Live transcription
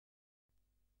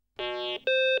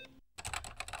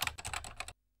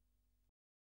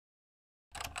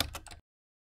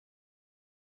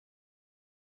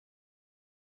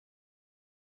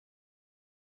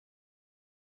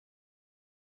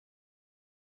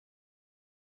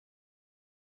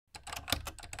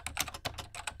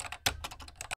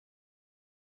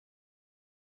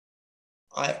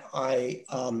I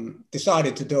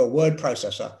decided to do a word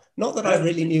processor. Not that I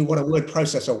really knew what a word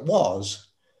processor was.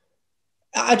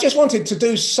 I just wanted to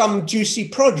do some juicy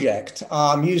project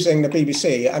using the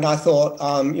BBC, and I thought,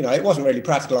 it wasn't really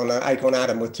practical on an Acorn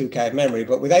Atom with 2K of memory,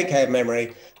 but with 8K of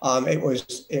memory,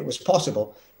 it was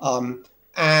possible. I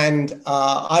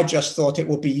just thought it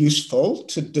would be useful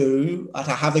to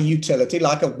have a utility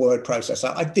like a word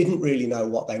processor. I didn't really know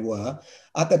what they were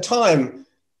at the time.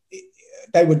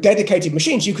 They were dedicated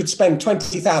machines. You could spend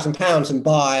 £20,000 and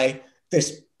buy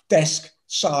this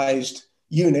desk-sized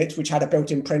unit, which had a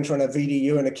built-in printer and a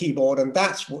VDU and a keyboard, and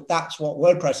that's what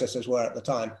word processors were at the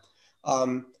time.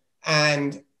 I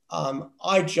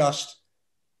just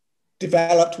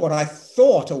developed what I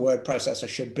thought a word processor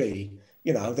should be.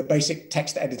 The basic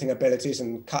text editing abilities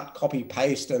and cut, copy,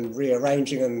 paste, and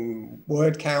rearranging, and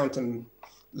word count, and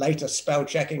later spell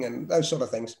checking, and those sort of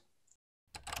things.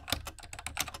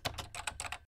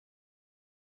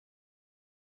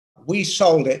 We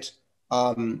sold it.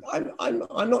 I'm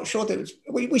not sure that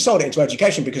we sold it into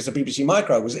education because the BBC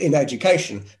Micro was in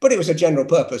education, but it was a general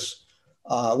purpose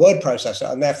word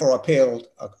processor, and therefore appealed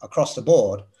across the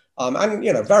board.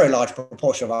 A very large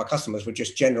proportion of our customers were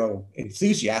just general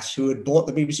enthusiasts who had bought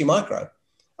the BBC Micro.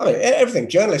 I mean, everything,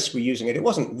 journalists were using it. It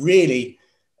wasn't really,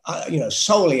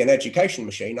 solely an education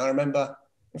machine. I remember,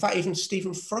 in fact, even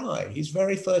Stephen Fry, his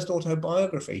very first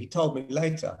autobiography, he told me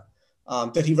later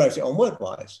that he wrote it on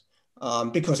WordWise.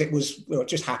 Because it was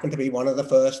just happened to be one of the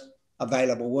first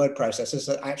available word processors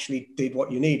that actually did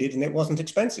what you needed, and it wasn't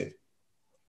expensive.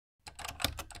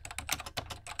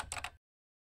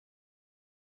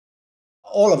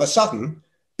 All of a sudden,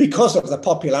 because of the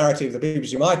popularity of the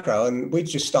BBC Micro, and we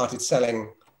just started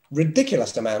selling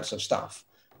ridiculous amounts of stuff.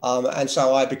 And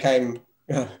so I became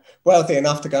wealthy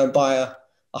enough to go and buy a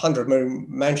 100-room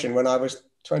mansion when I was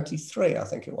 23, I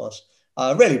think it was.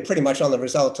 Really pretty much on the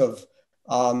result of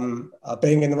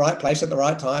being in the right place at the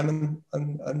right time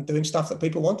and doing stuff that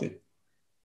people wanted.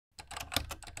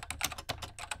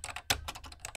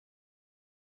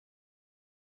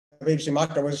 The BBC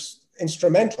Micro was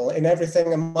instrumental in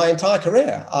everything in my entire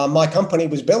career. My company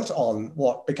was built on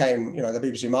what became, the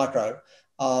BBC Micro.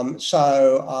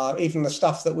 So even the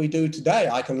stuff that we do today,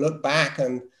 I can look back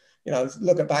and,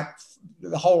 look at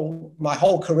my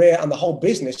whole career, and the whole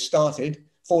business started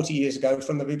 40 years ago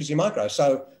from the BBC Micro.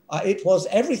 So it was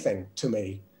everything to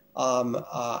me.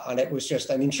 And it was just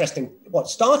an interesting, what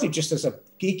started just as a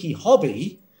geeky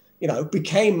hobby,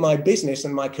 became my business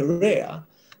and my career,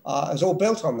 is all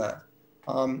built on that.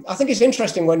 I think it's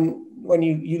interesting when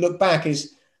you look back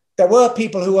is there were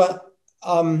people who were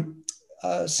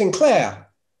Sinclair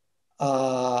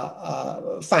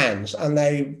fans, and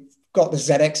they got the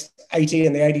ZX80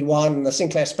 and the 81 and the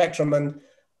Sinclair Spectrum, and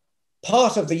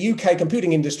part of the UK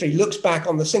computing industry looks back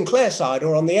on the Sinclair side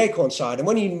or on the Acorn side. And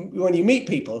when you meet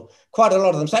people, quite a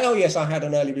lot of them say, oh, yes, I had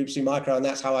an early BBC Micro and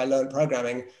that's how I learned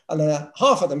programming. And then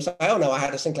half of them say, oh, no, I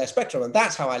had a Sinclair Spectrum and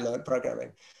that's how I learned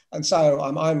programming. And so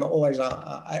I'm always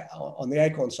on the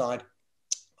Acorn side.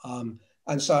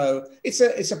 And so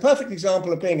it's a perfect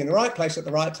example of being in the right place at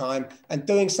the right time and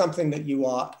doing something that you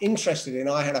are interested in.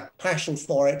 I had a passion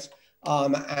for it,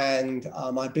 and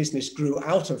my business grew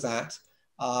out of that.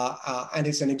 And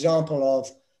it's an example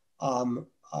of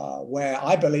where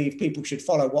I believe people should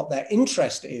follow what their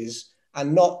interest is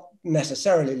and not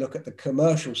necessarily look at the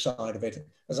commercial side of it.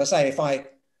 As I say, if I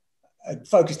had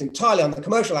focused entirely on the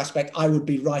commercial aspect, I would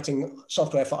be writing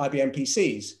software for IBM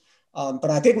PCs. But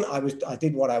I didn't. I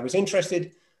did what I was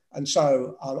interested. And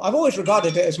so I've always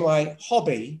regarded it as my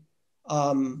hobby.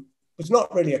 It's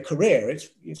not really a career.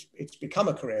 It's become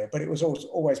a career, but it was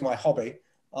always my hobby.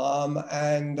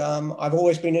 I've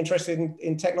always been interested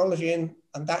in technology, and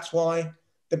that's why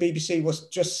the BBC was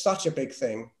just such a big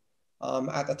thing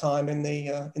at the time in the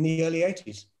early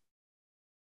 80s.